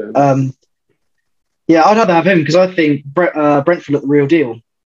 Mbumo. Yeah, I'd rather have him because I think Brentford look the real deal.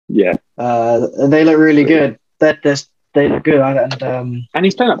 Yeah. And they look really good. They look good. And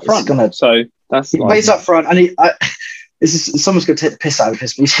he's playing up front. So that's he plays up front, and someone's going to take the piss out of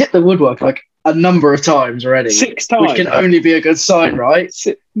this, but he's hit the woodwork like a number of times already. 6 times. Which can only be a good sign, right?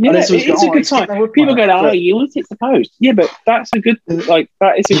 Yeah, it's a good sign. People go, oh, you will hit the post. Yeah, but that's a good, that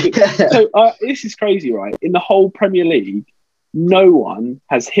is a good. So this is crazy, right? In the whole Premier League, no one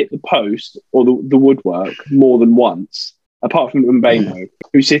has hit the post or the woodwork more than once, apart from Mbumo,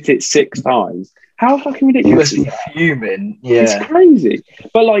 who's hit it 6 times. How fucking ridiculous is that? Fuming. Yeah. It's crazy.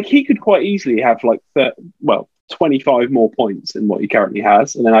 But he could quite easily have 25 more points than what he currently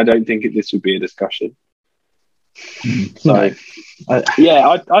has, and then I don't think this would be a discussion. So,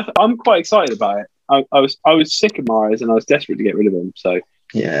 I'm quite excited about it. I was sick of Mahrez, and I was desperate to get rid of him. So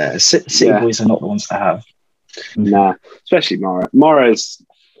yeah, City boys are not the ones to have. Nah, especially Mahrez. Mahrez,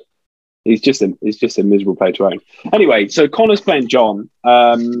 he's just a miserable player to own. Anyway, so Connor's playing John.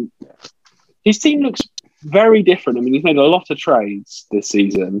 His team looks very different. I mean, he's made a lot of trades this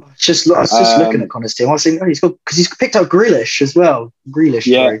season. I was just looking at Connor's team. I was thinking, he's picked up Grealish as well.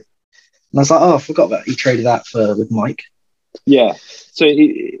 Yeah. And I was like, I forgot that he traded that with Mike. Yeah. So it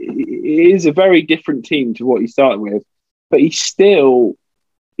is a very different team to what he started with, but he still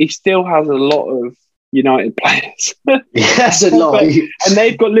has a lot of United players. Yes, a lot. And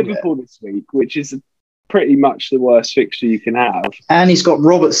they've got Liverpool this week, which is pretty much the worst fixture you can have. And he's got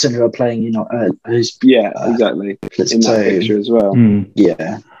Robertson who are playing, exactly. In that fixture as well.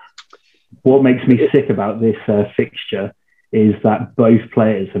 Yeah. What makes me sick about this fixture is that both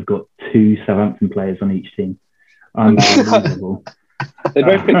players have got 2 Southampton players on each team. Unbelievable. They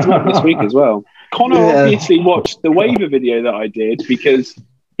both picked him up this week as well. Connor obviously watched the waiver video that I did because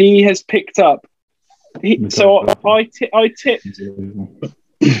he has picked up. I tipped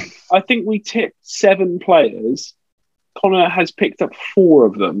I think we tipped 7 players. Connor has picked up 4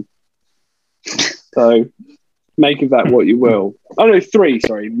 of them. So make of that what you will. Oh no, 3.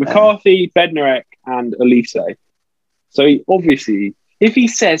 Sorry, McCarthy, Bednarek, and Elise. So obviously, if he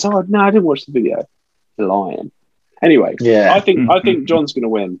says, "Oh no, I didn't watch the video," he's lying. Anyway, Yeah. I think John's going to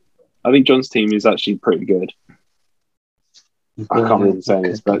win. I think John's team is actually pretty good. I can't believe saying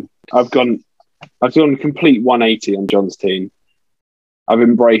this, but I've gone a complete 180 on John's team. I've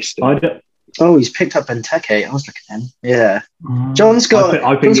embraced it. Oh, he's picked up Benteke. I was looking at him. Yeah, John's got.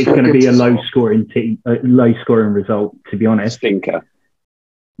 I think it's going to be a low-scoring result. To be honest, Stinker.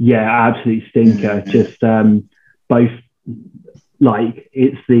 Yeah, absolute stinker. Just both, like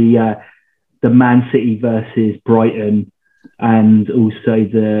it's the Man City versus Brighton, and also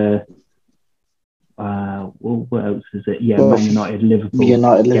the what else is it? Yeah, Man United Liverpool.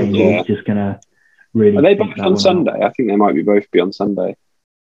 Yeah. Just going to really. Are they both on Sunday? I think they might be both on Sunday.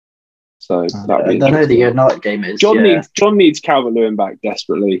 So that I know the United game is. John needs Calvert-Lewin back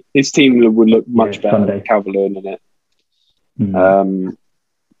desperately. His team would look much better with Calvert-Lewin in it.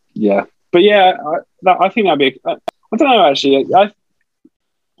 But yeah, I think that'd be. I don't know actually.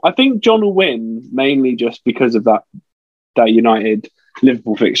 I think John will win mainly just because of that United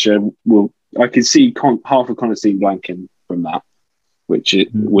Liverpool fixture. I could see half of Connor's team blanking from that, which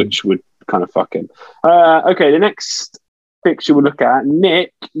would kind of fuck him. Okay, the next fixture we'll look at.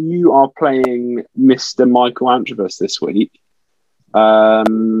 Nick, you are playing Mr. Michael Antrovus this week.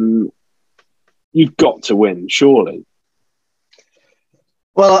 You've got to win, surely.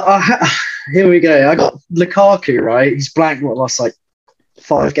 Well, here we go. I got Lukaku, right? He's blanked, last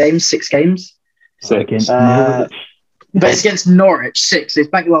 5 games, 6 games? 6. But it's against Norwich, 6. He's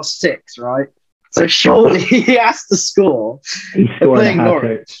blanked the last 6, right? So surely he has to score. He's playing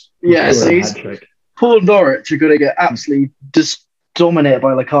Norwich. Yeah, so poor Norwich are going to get absolutely just dominated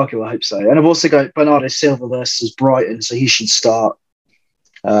by Lukaku, I hope so. And I've also got Bernardo Silva versus Brighton, so he should start.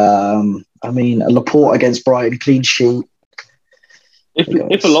 Laporte against Brighton, clean sheet.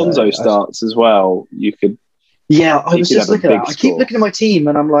 If Alonso starts as well, you could. Yeah, I was just looking at it. I keep looking at my team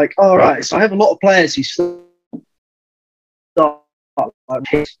and I'm like, all right, so I have a lot of players who start.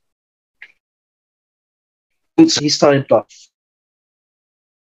 He started, but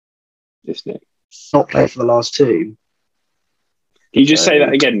not played for the last 2. Can you just say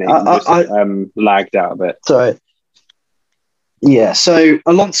that again, Nick? Lagged out a bit. So, yeah, so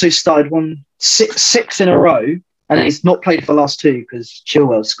Alonso started 6 in a row, and he's not played for the last 2 because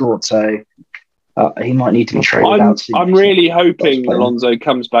Chilwell scored, so he might need to be traded out. I'm really hoping Alonso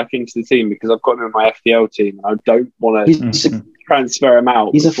comes back into the team because I've got him in my FPL team, and I don't want to transfer him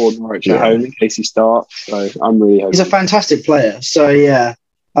out before Norwich at home in case he starts. So I'm really hoping. He's a fantastic player. So yeah,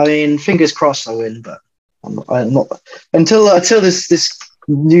 I mean, fingers crossed I win, but I'm not until this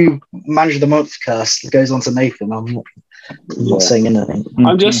new manager of the month curse goes on to Nathan. I'm not saying anything.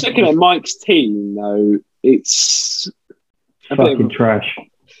 I'm just looking at Mike's team though. It's fucking trash.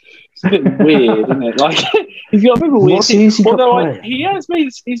 It's a bit weird, isn't it? Like he's got a bit of a weird team. Although he's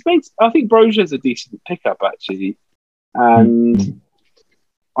made. I think Broja's a decent pickup actually. And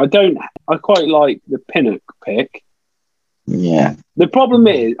I quite like the Pinnock pick. Yeah. The problem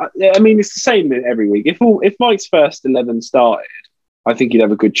is, I mean, it's the same every week. If Mike's first 11 started, I think he'd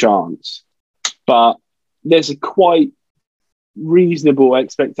have a good chance. But there's a quite reasonable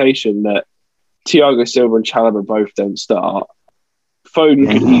expectation that Thiago Silva and Chalobah both don't start.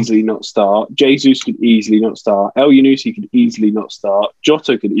 Foden could easily not start. Jesus could easily not start. El Yunusi could easily not start.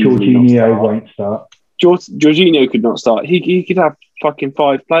 Jota could easily not start. Won't start. Jorginho could not start. He could have fucking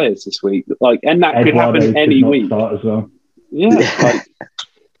 5 players this week, and that could happen any week. Start as well. Yeah,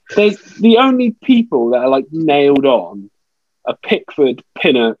 there's the only people that are nailed on are Pickford,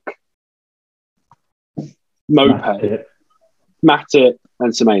 Pinnock, Moped, Matip,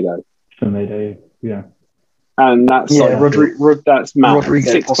 and Semedo. Yeah, and that's that's Matt.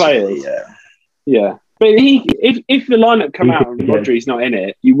 6 players. Yeah. But if the lineup come out and Rodri's not in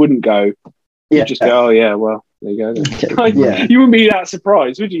it, you wouldn't go. You just go, oh yeah, well, there you go. Then. You wouldn't be that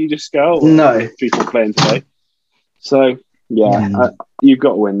surprised, would you? You just go, oh, no, Rodri's not playing today. So you've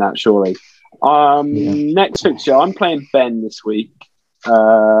got to win that, surely. Next fixture, I'm playing Ben this week,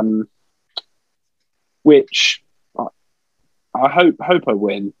 which I hope I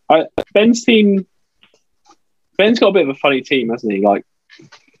win. Ben's got a bit of a funny team, hasn't he?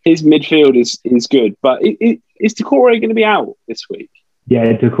 His midfield is good, but is Decore going to be out this week?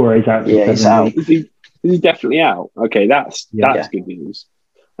 Yeah, Decore's out. Yeah, he's out. Is he definitely out? Okay, that's good news.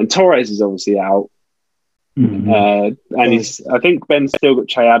 And Torres is obviously out. Mm-hmm. And I think Ben's still got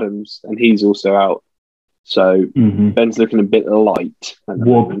Che Adams, and he's also out. So Ben's looking a bit light.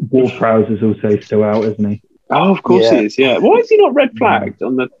 Ward-Prowse is also still out, isn't he? Oh, of course he is. Yeah. Why is he not red flagged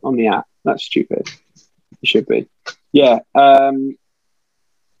on the app? That's stupid. He should be. Yeah. Do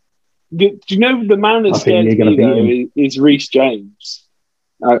you know the man that's scared me though is Reece James?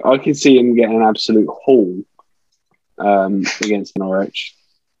 I can see him getting an absolute haul against Norwich.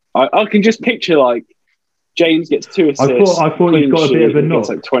 I can just picture like James gets 2 assists. I thought he's got a bit of a knock.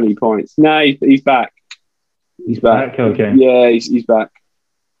 Like 20 points. No, he's back. He's back. Okay. Yeah, he's back.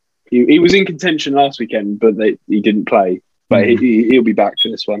 He was in contention last weekend, but he didn't play. But he'll be back for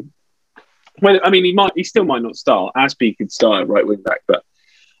this one. Well, I mean, he still might not start. Aspie could start at right wing back, but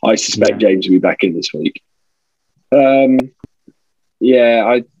I suspect James will be back in this week.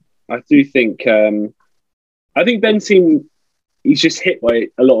 Yeah, I do think. I think Ben he's just hit by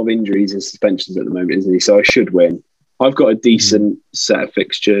a lot of injuries and suspensions at the moment, isn't he? So I should win. I've got a decent set of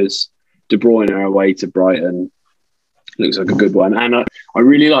fixtures. De Bruyne away to Brighton. Looks like a good one. And I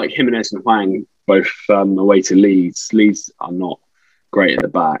really like Jimenez and Hwang both away to Leeds. Leeds are not great at the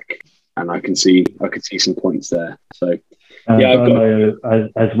back, and I could see some points there. So yeah, I've got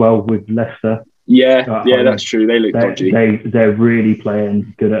as well with Leicester. Yeah, that's true. They look dodgy. They're really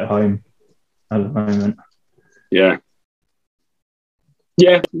playing good at home at the moment.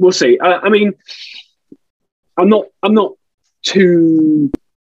 Yeah, we'll see. I mean, I'm not too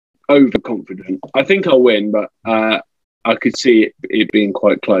overconfident. I think I'll win, but I could see it being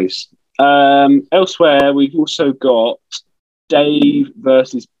quite close. Elsewhere, we've also got Dave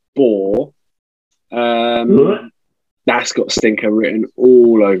versus Boar. That's got stinker written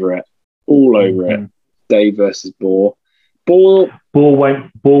all over it. Dave versus Boar. Boar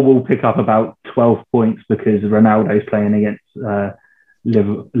will pick up about 12 points because Ronaldo's playing against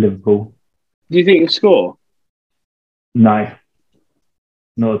Liverpool. Do you think he'll score? No,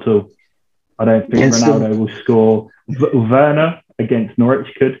 not at all. I don't think Ronaldo will score. Werner against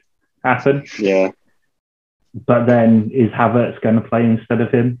Norwich could happen. Yeah. But then is Havertz going to play instead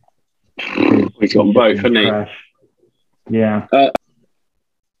of him? He's got both, hasn't he? Yeah.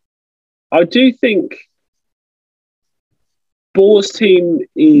 I do think Boar's team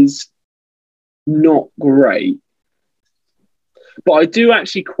is not great, but I do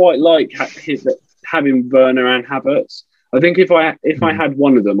actually quite like having Werner and Havertz. I think if I had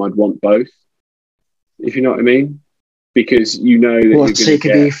one of them, I'd want both. If you know what I mean, because you know that so you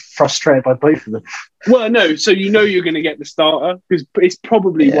could be frustrated by both of them. Well, no, so you know you're going to get the starter because it's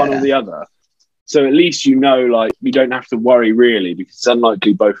probably one or the other. So at least you know, like, you don't have to worry really because it's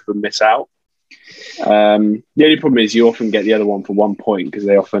unlikely both of them miss out. The only problem is you often get the other one for 1 point because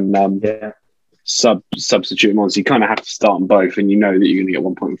they often substitute them on. So you kind of have to start them both, and you know that you're going to get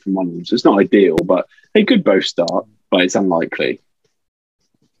 1 point from one of them. So it's not ideal, but they could both start, but it's unlikely.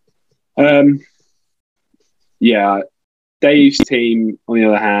 Yeah, Dave's team, on the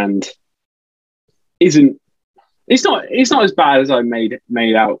other hand, isn't. It's not as bad as I made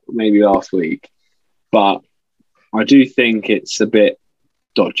out maybe last week, but I do think it's a bit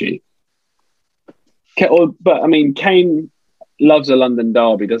dodgy. But I mean, Kane loves a London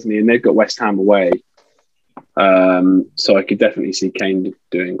derby, doesn't he? And they've got West Ham away, so I could definitely see Kane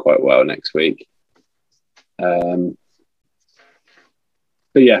doing quite well next week. But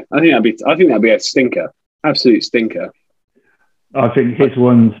yeah, I think that'd be a stinker, absolute stinker. I think his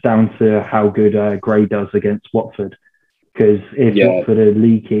one's down to how good Gray does against Watford. Because if Watford are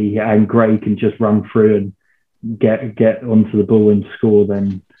leaky and Gray can just run through and get onto the ball and score,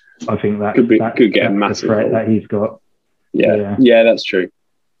 then I think that could get a massive threat goal that he's got. Yeah, that's true.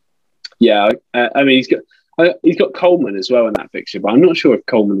 Yeah, I mean he's got Coleman as well in that fixture, but I'm not sure if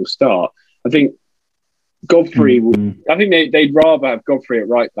Coleman will start. I think Godfrey. I think they'd rather have Godfrey at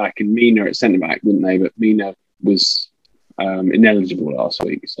right back and Mina at centre back, wouldn't they? But Mina was ineligible last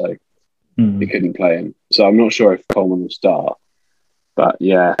week, so they couldn't play him. So I'm not sure if Coleman will start. But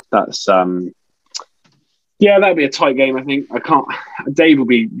yeah, that's that'd be a tight game. I think Dave will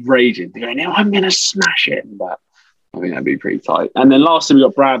be raging, going, "No, I'm going to smash it." But I think that'd be pretty tight. And then lastly, we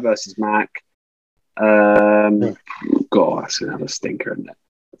got Brad versus Mac. God, that's going to have a stinker, isn't it?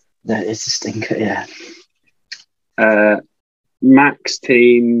 That is a stinker, yeah. Mac's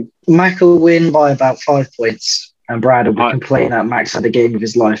team. Mac will win by about 5 points, and Brad will be complaining that Mac's had a game of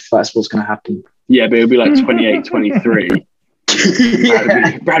his life. That's what's going to happen. Yeah, but it'll be like 28-23.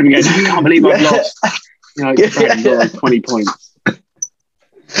 Brad will be going, I can't believe I've lost. Brad, 20 points.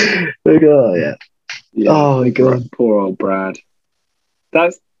 Oh, God, yeah. Oh, my God. Poor old Brad.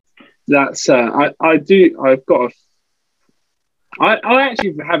 I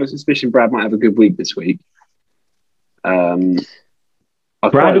actually have a suspicion Brad might have a good week this week.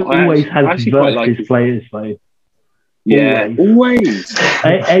 Brad always has actually quite like his players, though. Yeah, always.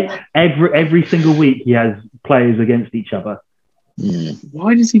 Every single week he has players against each other.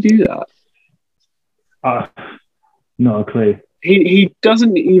 Why does he do that? Not a clue. He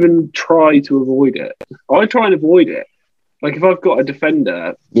doesn't even try to avoid it. I try and avoid it. Like if I've got a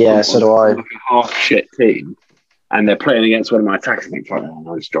defender, so do I. Like a half shit team, and they're playing against one of my attackers, and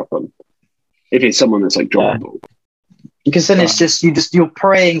I'll just drop them. If it's someone that's like droppable, because then it's just you're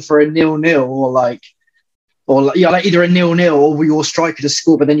praying for a 0-0 or either a 0-0 or your striker to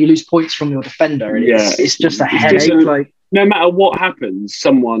score, but then you lose points from your defender, and it's just a headache. No matter what happens,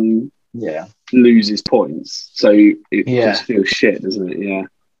 someone loses points, so it just feels shit, doesn't it?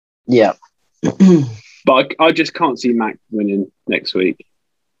 Yeah. But I just can't see Mac winning next week.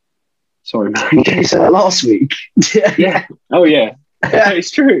 Sorry, Mac. You said that last week. Yeah. Oh yeah.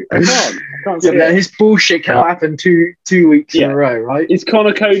 It's true. I can't see it. His bullshit can happen two weeks in a row, right? Is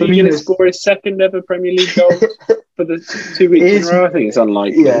Connor Cody going to score his second ever Premier League goal for the 2 weeks in a row? I think it's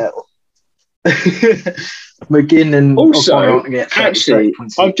unlikely. Yeah. McGinn and also, actually,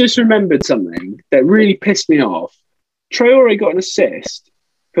 I've just remembered something that really pissed me off. Traore got an assist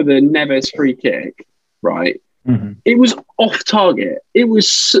for the Neves free kick, right? Mm-hmm. It was off target. It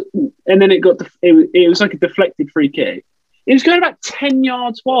was, and then it was like a deflected free kick. It was going about 10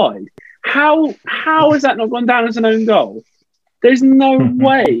 yards wide. How has that not gone down as an own goal? There's no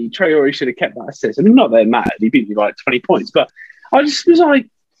way Traore should have kept that assist. I mean, not that it mattered. He beat me by like 20 points, but I just was like,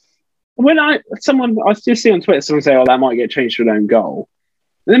 I just see on Twitter someone say, "Oh, that might get changed to an own goal,"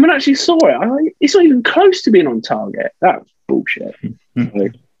 and then when I actually saw it, I'm like, it's not even close to being on target. That's bullshit. So,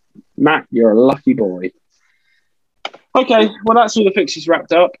 Matt, you're a lucky boy. Okay, well, that's all the fixtures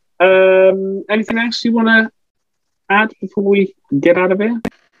wrapped up. Anything else you want to add before we get out of here?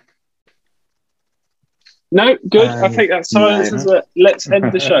 No, good. I take that silence as a let's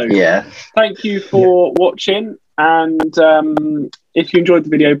end the show. Yeah. Thank you for watching. And if you enjoyed the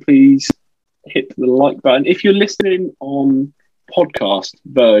video, please hit the like button. If you're listening on podcast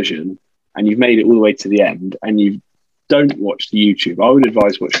version and you've made it all the way to the end and you don't watch the YouTube, I would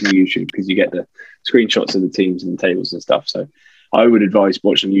advise watching the YouTube because you get the screenshots of the teams and the tables and stuff. So I would advise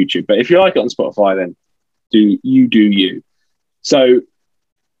watching YouTube. But if you like it on Spotify, then do you. So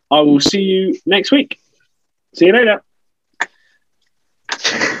I will see you next week. See you later.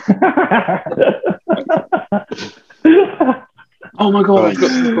 Oh my god, I've got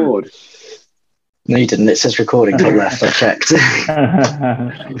to record. No, you didn't. It says recording to the left. I checked.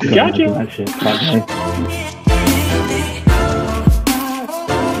 Gotcha.